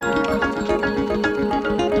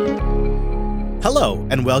Hello,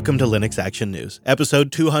 and welcome to Linux Action News,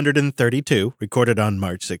 episode 232, recorded on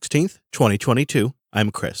March 16th, 2022.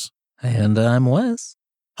 I'm Chris. And I'm Wes.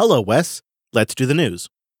 Hello, Wes. Let's do the news.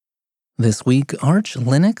 This week, Arch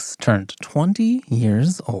Linux turned 20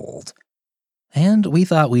 years old. And we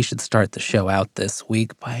thought we should start the show out this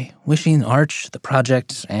week by wishing Arch, the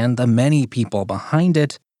project, and the many people behind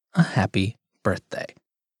it a happy birthday.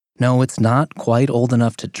 No, it's not quite old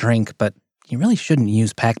enough to drink, but you really shouldn't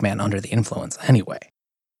use Pac-Man under the influence anyway.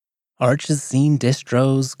 Arch has seen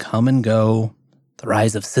distros come and go, the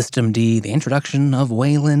rise of Systemd, the introduction of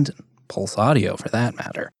Wayland, Pulse Audio for that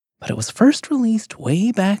matter. But it was first released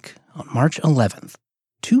way back on March 11th,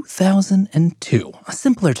 2002, a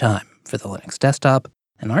simpler time for the Linux desktop,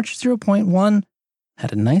 and Arch 0.1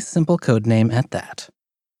 had a nice simple code name at that,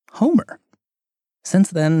 Homer. Since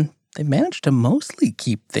then, they've managed to mostly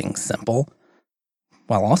keep things simple,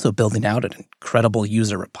 while also building out an incredible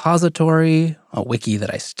user repository, a wiki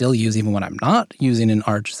that I still use even when I'm not using an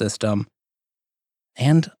Arch system,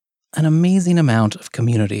 and an amazing amount of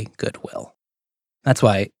community goodwill. That's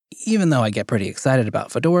why, even though I get pretty excited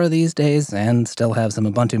about Fedora these days and still have some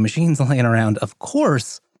Ubuntu machines laying around, of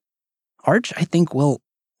course, Arch, I think, will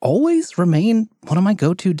always remain one of my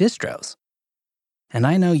go-to distros. And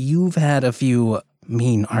I know you've had a few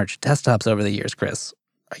mean Arch desktops over the years, Chris.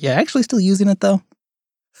 Are you actually still using it, though?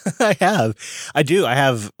 I have. I do.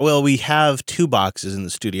 We have two boxes in the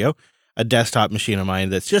studio, a desktop machine of mine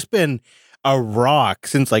that's just been a rock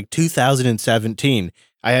since like 2017.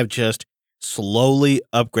 I have just slowly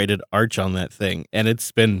upgraded Arch on that thing, and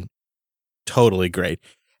it's been totally great.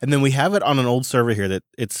 And then we have it on an old server here that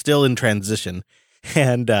it's still in transition,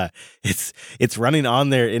 and it's running on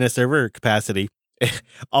there in a server capacity,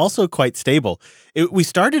 also quite stable. We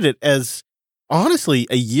started it as, honestly,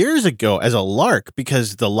 years ago as a lark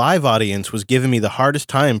because the live audience was giving me the hardest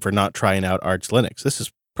time for not trying out Arch Linux. This is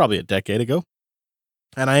probably a decade ago.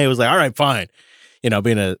 And I was like, all right, fine. You know,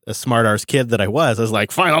 being a smart arse kid that I was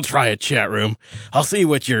like, fine, I'll try a chat room. I'll see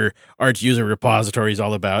what your Arch user repository is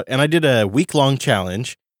all about. And I did a week-long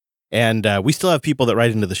challenge. And we still have people that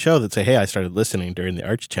write into the show that say, hey, I started listening during the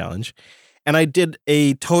Arch challenge. And I did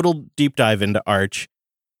a total deep dive into Arch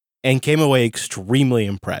and came away extremely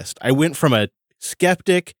impressed. I went from a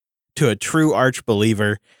skeptic to a true Arch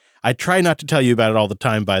believer. I try not to tell you about it all the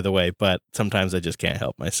time, by the way, but sometimes I just can't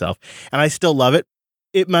help myself. And I still love it.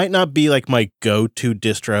 It might not be like my go-to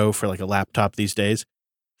distro for like a laptop these days.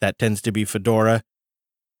 That tends to be Fedora.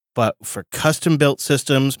 But for custom-built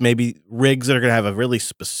systems, maybe rigs that are going to have a really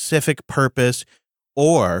specific purpose,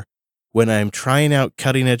 or when I'm trying out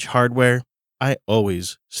cutting-edge hardware, I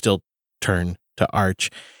always still turn to Arch.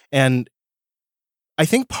 And I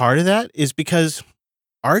think part of that is because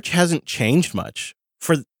Arch hasn't changed much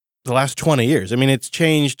for the last 20 years. I mean, it's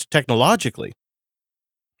changed technologically,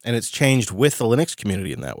 and it's changed with the Linux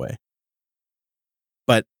community in that way.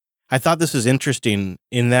 But I thought this was interesting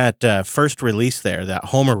in that first release there, that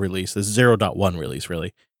Homer release, the 0.1 release,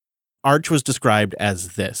 really. Arch was described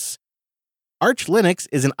as this. Arch Linux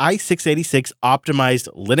is an i686 optimized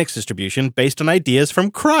Linux distribution based on ideas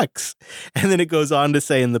from Crux. And then it goes on to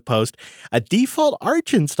say in the post, a default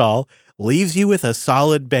Arch install leaves you with a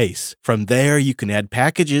solid base. From there, you can add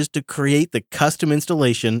packages to create the custom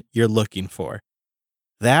installation you're looking for.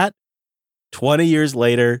 That, 20 years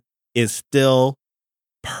later, is still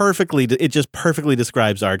it just perfectly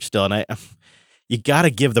describes Arch still. And you got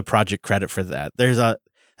to give the project credit for that.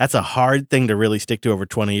 That's a hard thing to really stick to over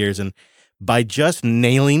 20 years. And by just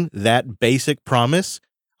nailing that basic promise,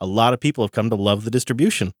 a lot of people have come to love the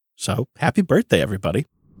distribution. So happy birthday, everybody.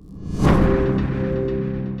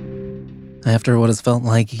 After what has felt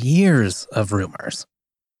like years of rumors,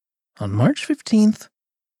 on March 15th,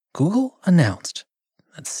 Google announced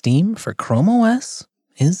that Steam for Chrome OS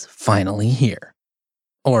is finally here.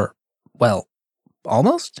 Or, well,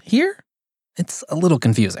 almost here? It's a little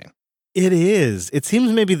confusing. It is. It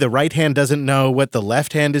seems maybe the right hand doesn't know what the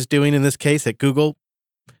left hand is doing in this case at Google.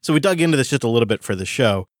 So we dug into this just a little bit for the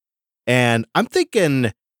show. And I'm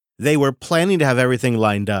thinking they were planning to have everything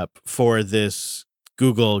lined up for this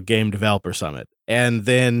Google Game Developer Summit. And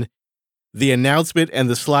then the announcement and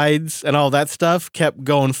the slides and all that stuff kept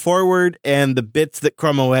going forward, and the bits that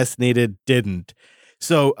Chrome OS needed didn't.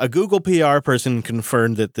 So a Google PR person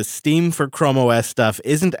confirmed that the Steam for Chrome OS stuff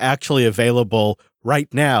isn't actually available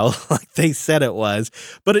right now, like they said it was,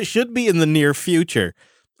 but it should be in the near future.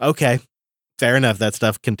 Okay, fair enough. That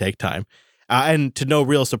stuff can take time. And to no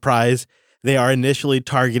real surprise, they are initially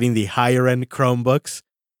targeting the higher-end Chromebooks.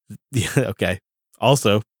 Okay.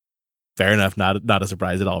 Also, Fair enough. Not a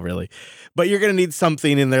surprise at all, really. But you're going to need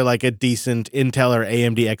something in there like a decent Intel or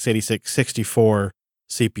AMD x86 64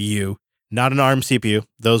 CPU, not an ARM CPU.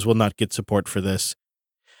 Those will not get support for this.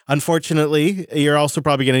 Unfortunately, you're also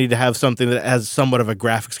probably going to need to have something that has somewhat of a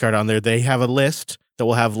graphics card on there. They have a list that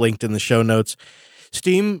we'll have linked in the show notes.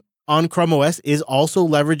 Steam on Chrome OS is also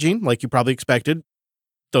leveraging, like you probably expected,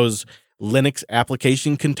 those Linux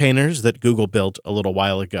application containers that Google built a little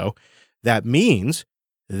while ago. That means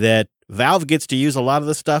that Valve gets to use a lot of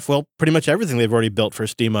the stuff, well, pretty much everything they've already built for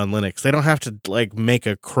Steam on Linux. They don't have to make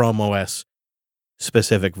a Chrome OS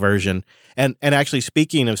specific version. And actually,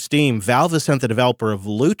 speaking of Steam, Valve has sent the developer of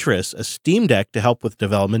Lutris a Steam Deck to help with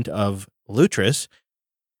development of Lutris.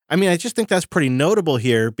 I mean, I just think that's pretty notable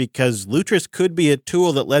here because Lutris could be a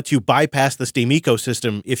tool that lets you bypass the Steam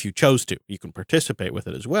ecosystem if you chose to. You can participate with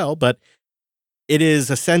it as well, but it is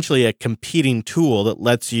essentially a competing tool that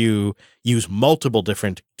lets you use multiple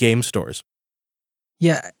different game stores.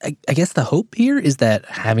 Yeah, I guess the hope here is that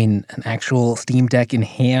having an actual Steam Deck in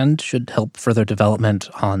hand should help further development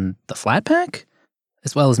on the Flatpak,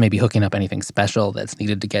 as well as maybe hooking up anything special that's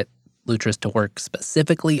needed to get Lutris to work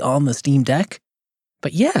specifically on the Steam Deck.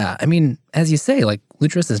 But yeah, I mean, as you say,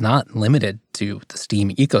 Lutris is not limited to the Steam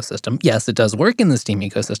ecosystem. Yes, it does work in the Steam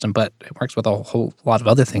ecosystem, but it works with a whole lot of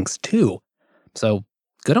other things too. So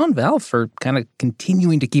good on Valve for kind of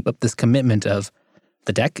continuing to keep up this commitment of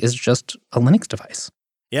the deck is just a Linux device.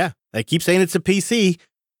 Yeah, they keep saying it's a PC.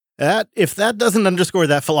 If that doesn't underscore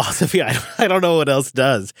that philosophy, I don't know what else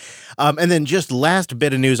does. And then just last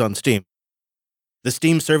bit of news on Steam. The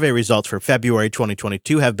Steam survey results for February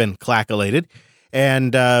 2022 have been clackulated.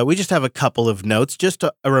 And we just have a couple of notes. Just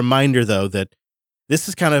a reminder, though, that this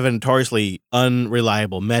is kind of a notoriously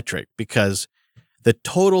unreliable metric because the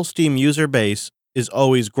total Steam user base is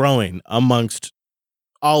always growing amongst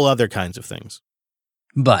all other kinds of things.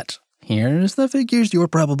 But here's the figures you're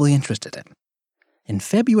probably interested in. In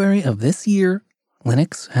February of this year,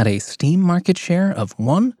 Linux had a Steam market share of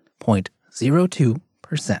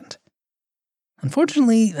 1.02%.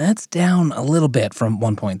 Unfortunately, that's down a little bit from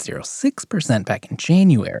 1.06% back in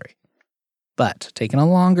January. But taking a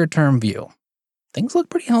longer-term view, things look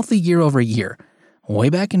pretty healthy year over year. Way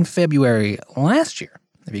back in February last year,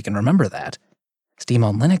 if you can remember that, Steam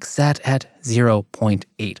on Linux sat at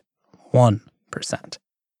 0.81%.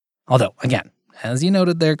 Although, again, as you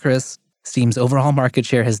noted there, Chris, Steam's overall market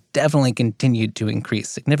share has definitely continued to increase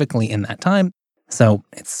significantly in that time, so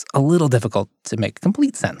it's a little difficult to make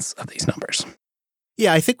complete sense of these numbers.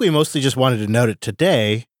 Yeah, I think we mostly just wanted to note it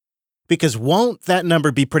today because won't that number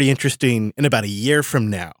be pretty interesting in about a year from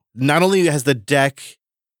now? Not only has the deck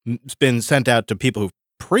been sent out to people who've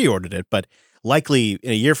pre-ordered it, but likely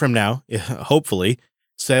in a year from now, hopefully,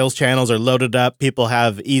 sales channels are loaded up, people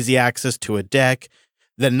have easy access to a deck.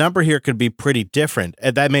 The number here could be pretty different.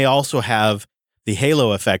 And that may also have the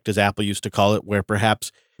halo effect, as Apple used to call it, where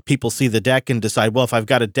perhaps people see the deck and decide, well, if I've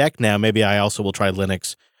got a deck now, maybe I also will try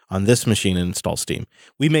Linux on this machine and install Steam.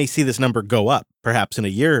 We may see this number go up, perhaps in a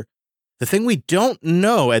year. The thing we don't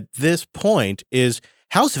know at this point is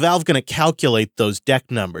how's Valve going to calculate those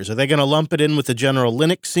deck numbers? Are they going to lump it in with the general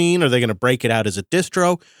Linux scene? Are they going to break it out as a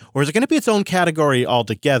distro? Or is it going to be its own category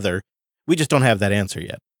altogether? We just don't have that answer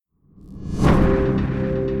yet.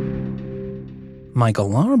 Michael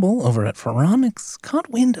Larble over at Phoronix caught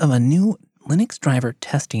wind of a new Linux driver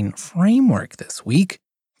testing framework this week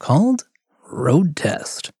called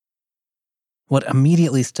Roadtest. What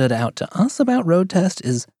immediately stood out to us about Roadtest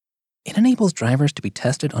is it enables drivers to be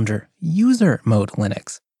tested under user mode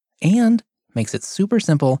Linux and makes it super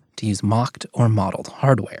simple to use mocked or modeled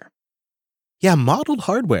hardware. Yeah, modeled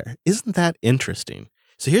hardware. Isn't that interesting?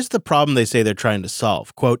 So here's the problem they say they're trying to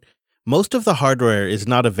solve. Quote, most of the hardware is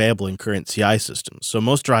not available in current CI systems, so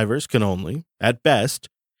most drivers can only, at best,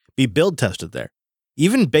 be build tested there.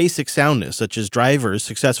 Even basic soundness, such as drivers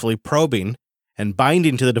successfully probing and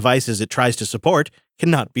binding to the devices it tries to support,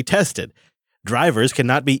 cannot be tested. Drivers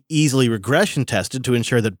cannot be easily regression tested to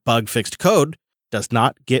ensure that bug-fixed code does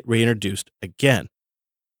not get reintroduced again.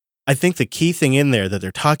 I think the key thing in there that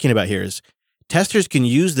they're talking about here is testers can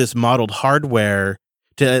use this modeled hardware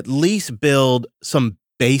to at least build some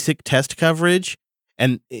basic test coverage.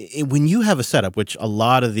 And when you have a setup, which a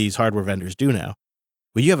lot of these hardware vendors do now,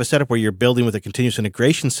 when you have a setup where you're building with a continuous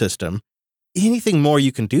integration system, anything more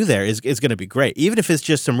you can do there is going to be great, even if it's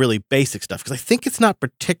just some really basic stuff. Because I think it's not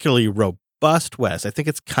particularly robust, Wes. I think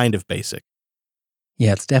it's kind of basic.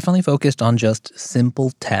 Yeah, it's definitely focused on just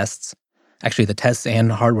simple tests. Actually, the tests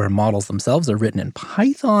and hardware models themselves are written in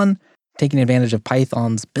Python, taking advantage of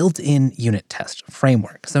Python's built-in unit test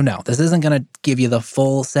framework. So no, this isn't going to give you the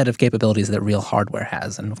full set of capabilities that real hardware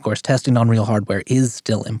has. And of course, testing on real hardware is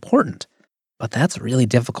still important. But that's really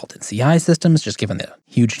difficult in CI systems, just given the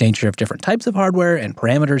huge nature of different types of hardware and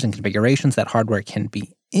parameters and configurations that hardware can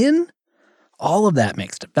be in. All of that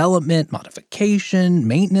makes development, modification,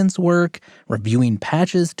 maintenance work, reviewing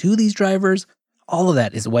patches to these drivers, all of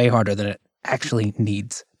that is way harder than it actually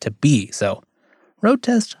needs to be. So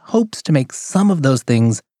Roadtest hopes to make some of those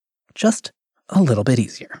things just a little bit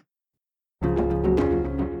easier.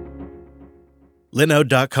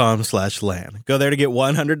 Linode.com/LAN. Go there to get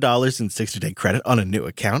 $100 in 60-day credit on a new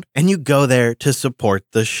account, and you go there to support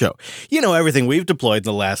the show. You know, everything we've deployed in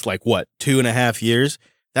the last, 2.5 years?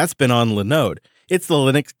 That's been on Linode. It's the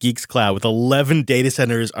Linux Geeks Cloud with 11 data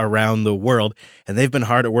centers around the world, and they've been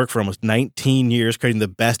hard at work for almost 19 years creating the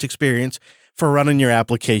best experience for running your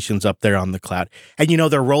applications up there on the cloud. And you know,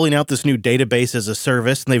 they're rolling out this new database as a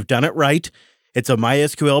service, and they've done it right. It's a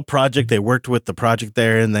MySQL project. They worked with the project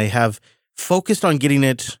there, and they have focused on getting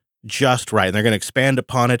it just right. And they're going to expand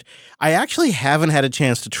upon it. I actually haven't had a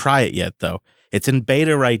chance to try it yet, though. It's in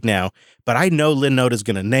beta right now, but I know Linode is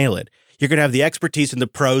going to nail it. You're going to have the expertise and the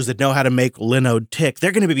pros that know how to make Linode tick.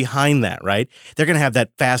 They're going to be behind that, right? They're going to have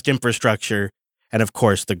that fast infrastructure and, of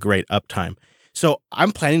course, the great uptime. So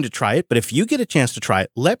I'm planning to try it, but if you get a chance to try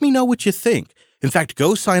it, let me know what you think. In fact,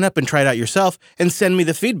 go sign up and try it out yourself and send me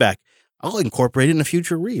the feedback. I'll incorporate it in a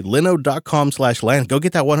future read. Linode.com/LAN. Go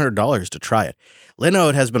get that $100 to try it.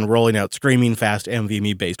 Linode has been rolling out screaming fast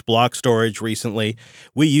NVMe-based block storage recently.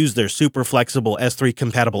 We use their super flexible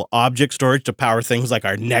S3-compatible object storage to power things like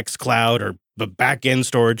our Nextcloud or the back-end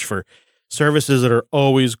storage for services that are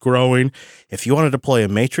always growing. If you want to deploy a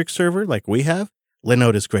Matrix server like we have,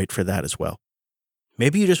 Linode is great for that as well.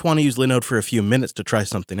 Maybe you just want to use Linode for a few minutes to try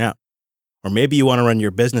something out. Or maybe you want to run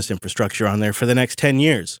your business infrastructure on there for the next 10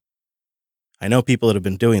 years. I know people that have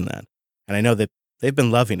been doing that, and I know that they've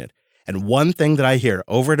been loving it. And one thing that I hear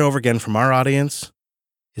over and over again from our audience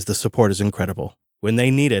is the support is incredible. When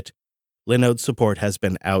they need it, Linode's support has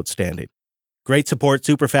been outstanding. Great support,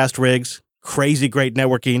 super fast rigs, crazy great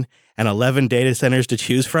networking, and 11 data centers to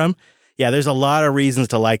choose from. Yeah, there's a lot of reasons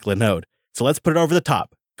to like Linode. So let's put it over the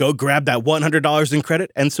top. Go grab that $100 in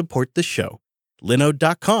credit and support the show.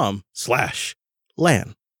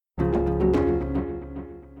 Linode.com/LAN.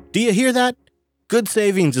 Do you hear that? Good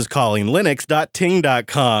Savings is calling.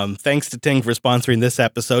 Linux.ting.com. Thanks to Ting for sponsoring this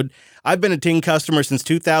episode. I've been a Ting customer since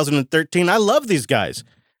 2013. I love these guys.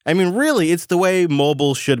 I mean, really, it's the way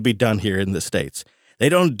mobile should be done here in the States. They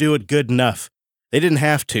don't do it good enough. They didn't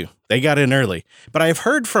have to. They got in early. But I've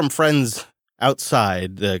heard from friends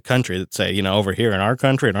outside the country that say, over here in our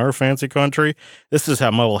country, in our fancy country, this is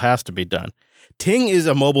how mobile has to be done. Ting is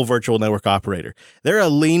a mobile virtual network operator. They're a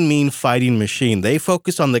lean, mean fighting machine. They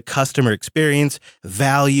focus on the customer experience,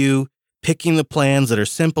 value, picking the plans that are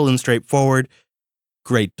simple and straightforward,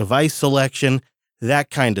 great device selection, that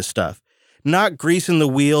kind of stuff. Not greasing the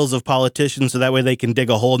wheels of politicians so that way they can dig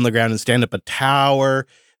a hole in the ground and stand up a tower.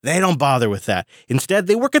 They don't bother with that. Instead,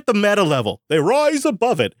 they work at the meta level. They rise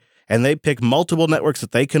above it, and they pick multiple networks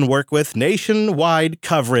that they can work with, nationwide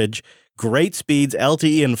coverage, great speeds,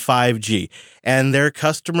 LTE and 5G, and their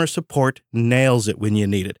customer support nails it when you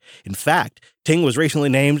need it. In fact, Ting was recently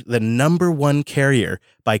named the #1 carrier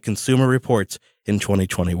by Consumer Reports in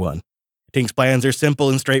 2021. Ting's plans are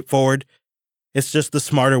simple and straightforward. It's just the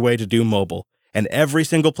smarter way to do mobile, and every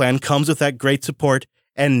single plan comes with that great support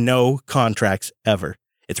and no contracts ever.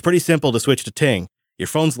 It's pretty simple to switch to Ting. Your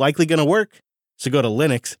phone's likely going to work, so go to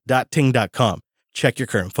linux.ting.com. Check your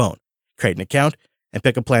current phone, create an account, and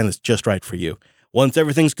pick a plan that's just right for you. Once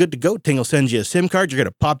everything's good to go, Ting will send you a SIM card. You're going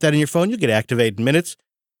to pop that in your phone. You'll get activated in minutes.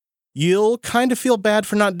 You'll kind of feel bad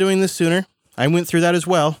for not doing this sooner. I went through that as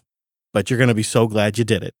well, but you're going to be so glad you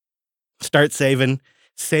did it. Start saving.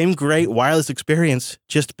 Same great wireless experience,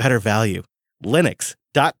 just better value.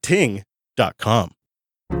 Linux.ting.com.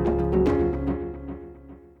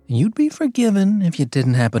 You'd be forgiven if you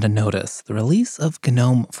didn't happen to notice the release of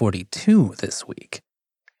GNOME 42 this week.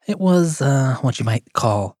 It was what you might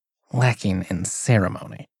call lacking in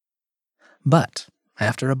ceremony. But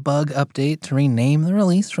after a bug update to rename the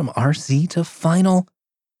release from RC to Final,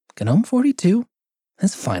 GNOME 42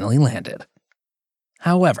 has finally landed.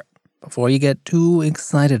 However, before you get too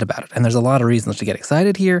excited about it, and there's a lot of reasons to get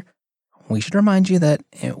excited here, we should remind you that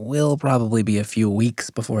it will probably be a few weeks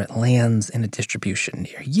before it lands in a distribution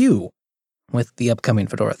near you, with the upcoming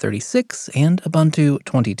Fedora 36 and Ubuntu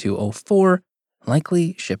 22.04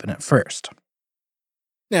 likely shipping it first.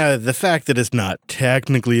 Now, the fact that it's not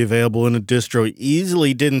technically available in a distro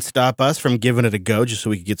easily didn't stop us from giving it a go just so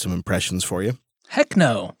we could get some impressions for you. Heck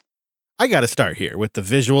no. I gotta start here with the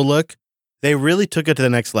visual look. They really took it to the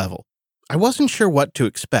next level. I wasn't sure what to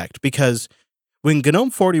expect because when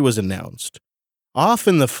GNOME 40 was announced, off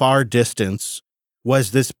in the far distance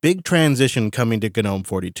was this big transition coming to GNOME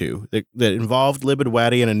 42 that involved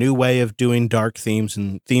libadwaiti and a new way of doing dark themes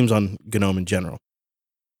and themes on GNOME in general.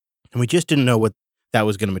 And we just didn't know what that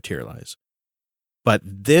was going to materialize. But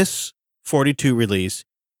this 42 release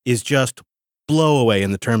is just blow away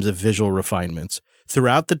in the terms of visual refinements.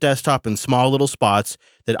 Throughout the desktop in small little spots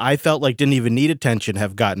that I felt like didn't even need attention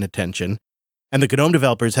have gotten attention. And the GNOME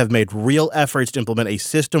developers have made real efforts to implement a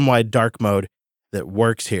system-wide dark mode that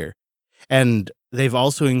works here. And they've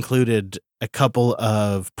also included a couple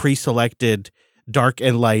of pre-selected dark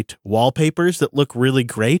and light wallpapers that look really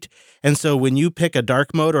great. And so when you pick a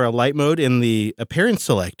dark mode or a light mode in the appearance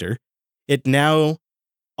selector, it now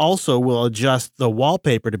also will adjust the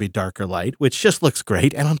wallpaper to be dark or light, which just looks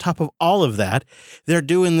great. And on top of all of that, they're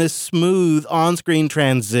doing this smooth on-screen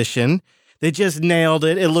transition. They just nailed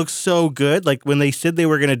it. It looks so good. Like when they said they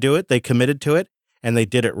were going to do it, they committed to it, and they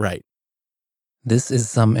did it right. This is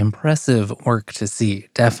some impressive work to see,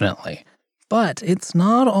 definitely. But it's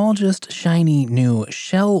not all just shiny new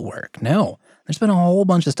shell work, no. There's been a whole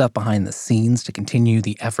bunch of stuff behind the scenes to continue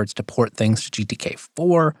the efforts to port things to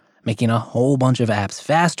GTK4, making a whole bunch of apps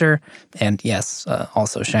faster, and yes,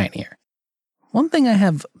 also shinier. One thing I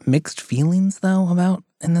have mixed feelings, though, about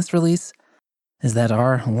in this release is that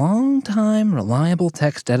our longtime reliable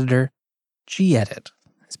text editor, gedit,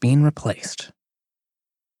 is being replaced.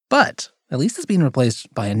 But at least it's being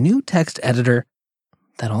replaced by a new text editor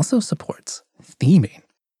that also supports theming.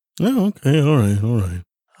 Oh, okay. All right.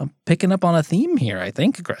 I'm picking up on a theme here, I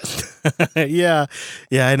think, Chris. Yeah,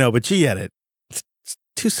 I know, but gedit, it's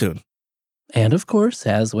too soon. And of course,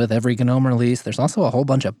 as with every GNOME release, there's also a whole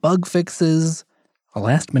bunch of bug fixes, a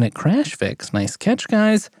last-minute crash fix, nice catch,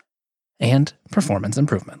 guys, and performance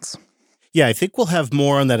improvements. Yeah, I think we'll have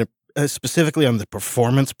more on that, specifically on the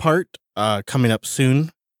performance part, coming up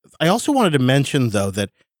soon. I also wanted to mention, though,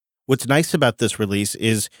 that what's nice about this release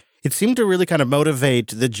is it seemed to really kind of motivate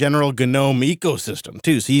the general GNOME ecosystem,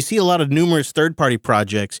 too. So you see a lot of numerous third-party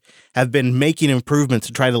projects have been making improvements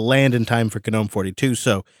to try to land in time for GNOME 42.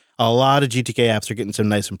 So a lot of GTK apps are getting some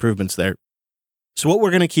nice improvements there. So what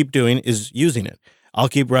we're going to keep doing is using it. I'll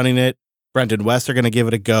keep running it. Brent and Wes are going to give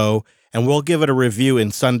it a go, and we'll give it a review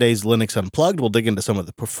in Sunday's Linux Unplugged. We'll dig into some of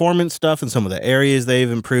the performance stuff and some of the areas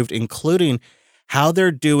they've improved, including how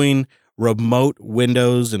they're doing remote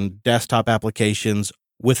Windows and desktop applications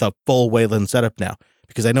with a full Wayland setup now.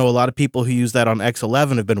 Because I know a lot of people who use that on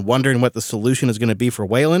X11 have been wondering what the solution is going to be for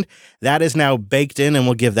Wayland. That is now baked in, and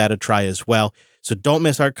we'll give that a try as well. So don't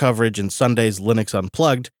miss our coverage in Sunday's Linux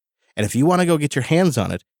Unplugged. And if you want to go get your hands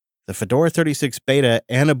on it, the Fedora 36 beta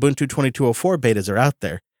and Ubuntu 2204 betas are out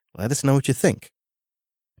there. Let us know what you think.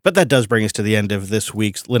 But that does bring us to the end of this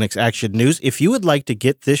week's Linux Action News. If you would like to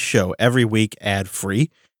get this show every week ad-free,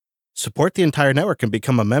 support the entire network and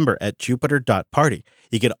become a member at Jupiter.party.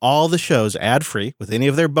 You get all the shows ad-free with any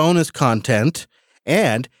of their bonus content,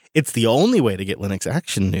 and it's the only way to get Linux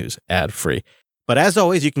Action News ad-free. But as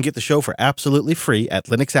always, you can get the show for absolutely free at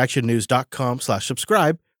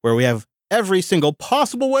linuxactionnews.com/subscribe, where we have every single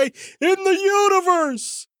possible way in the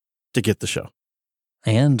universe to get the show.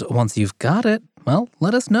 And once you've got it, well,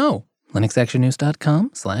 let us know.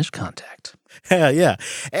 linuxactionnews.com/contact. Yeah.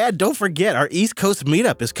 And don't forget, our East Coast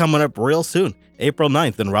meetup is coming up real soon, April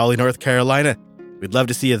 9th in Raleigh, North Carolina. We'd love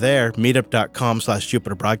to see you there.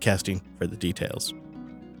 Meetup.com/JupiterBroadcasting for the details.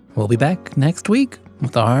 We'll be back next week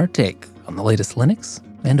with our take on the latest Linux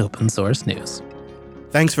and open source news.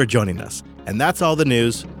 Thanks for joining us. And that's all the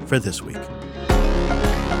news for this week.